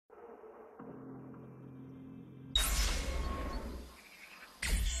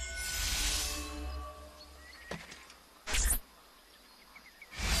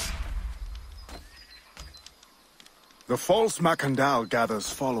The false Macandal gathers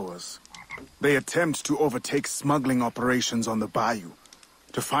followers. They attempt to overtake smuggling operations on the bayou.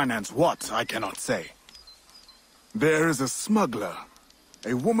 To finance what, I cannot say. There is a smuggler,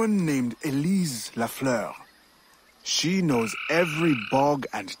 a woman named Elise Lafleur. She knows every bog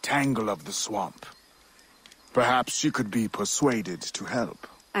and tangle of the swamp. Perhaps she could be persuaded to help.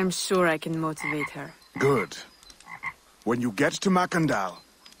 I'm sure I can motivate her. Good. When you get to Macandal,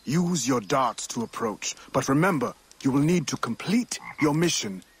 use your darts to approach. But remember, you will need to complete your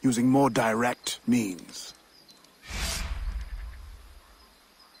mission using more direct means.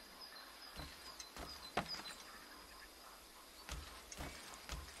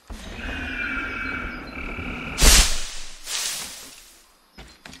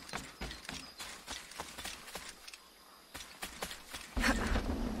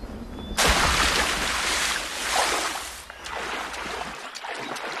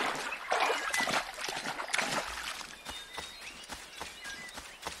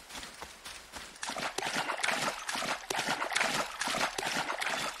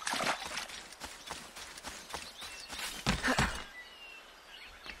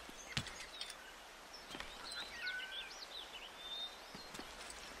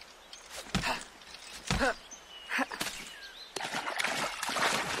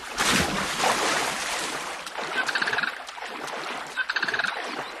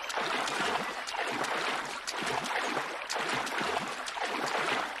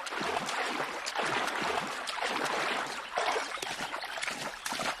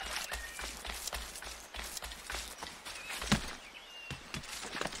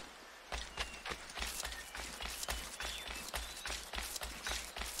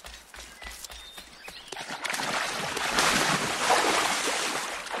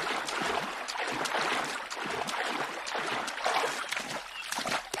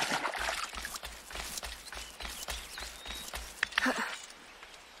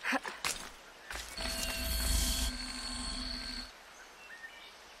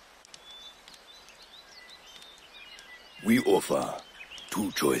 We offer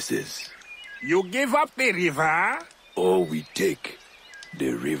two choices. You give up the river? Or we take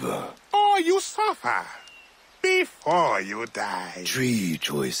the river. Or you suffer before you die. Three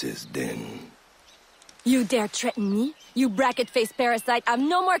choices, then. You dare threaten me? You bracket-faced parasite, I've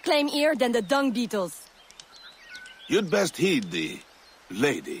no more claim here than the dung beetles. You'd best heed the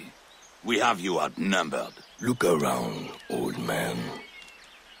lady. We have you outnumbered. Look around, old man.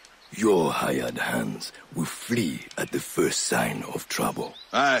 Your hired hands will flee at the first sign of trouble.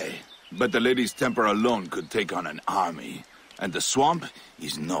 Aye, but the lady's temper alone could take on an army. And the swamp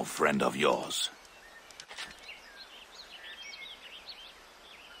is no friend of yours.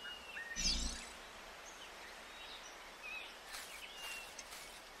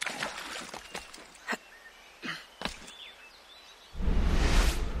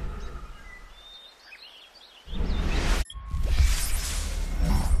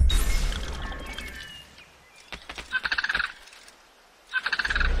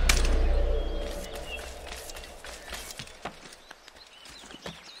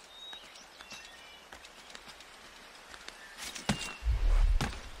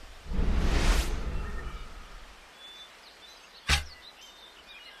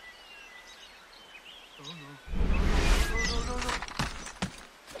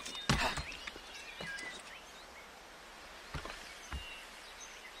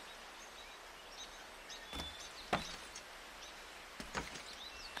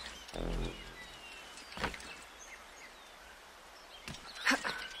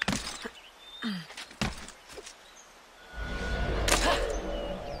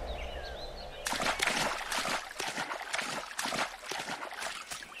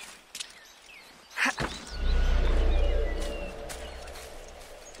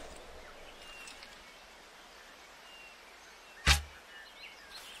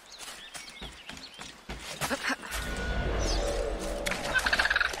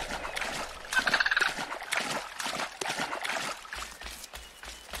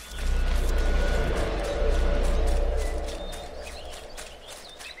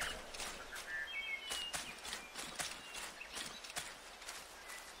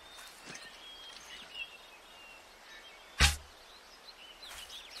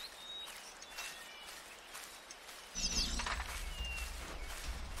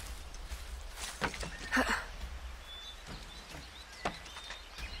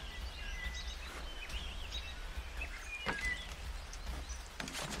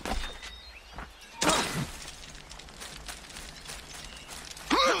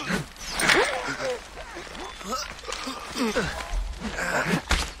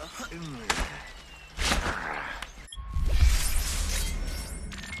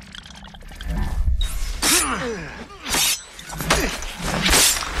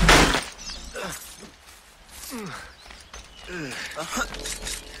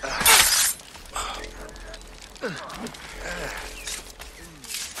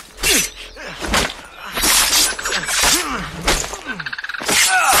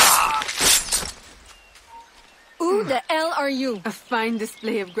 you? A fine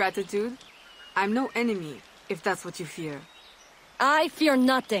display of gratitude. I'm no enemy, if that's what you fear. I fear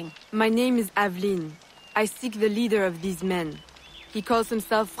nothing. My name is Aveline. I seek the leader of these men. He calls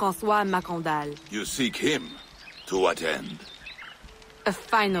himself François Macondal. You seek him? To what end? A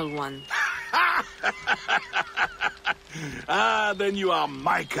final one. Ah, then you are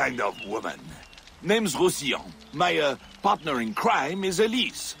my kind of woman. Name's Roussillon. My partner in crime is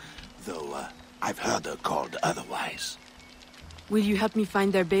Elise. Though I've heard her called otherwise. Will you help me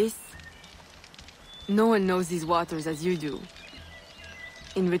find their base? No one knows these waters as you do.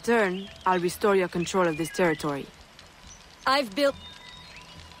 In return, I'll restore your control of this territory.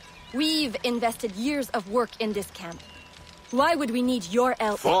 We've invested years of work in this camp. Why would we need your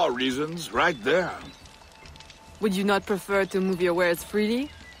help? 4 reasons, right there. Would you not prefer to move your wares freely?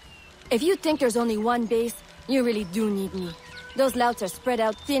 If you think there's only one base, you really do need me. Those louts are spread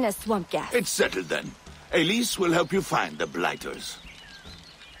out thin as swamp gas. It's settled then. Elise will help you find the Blighters.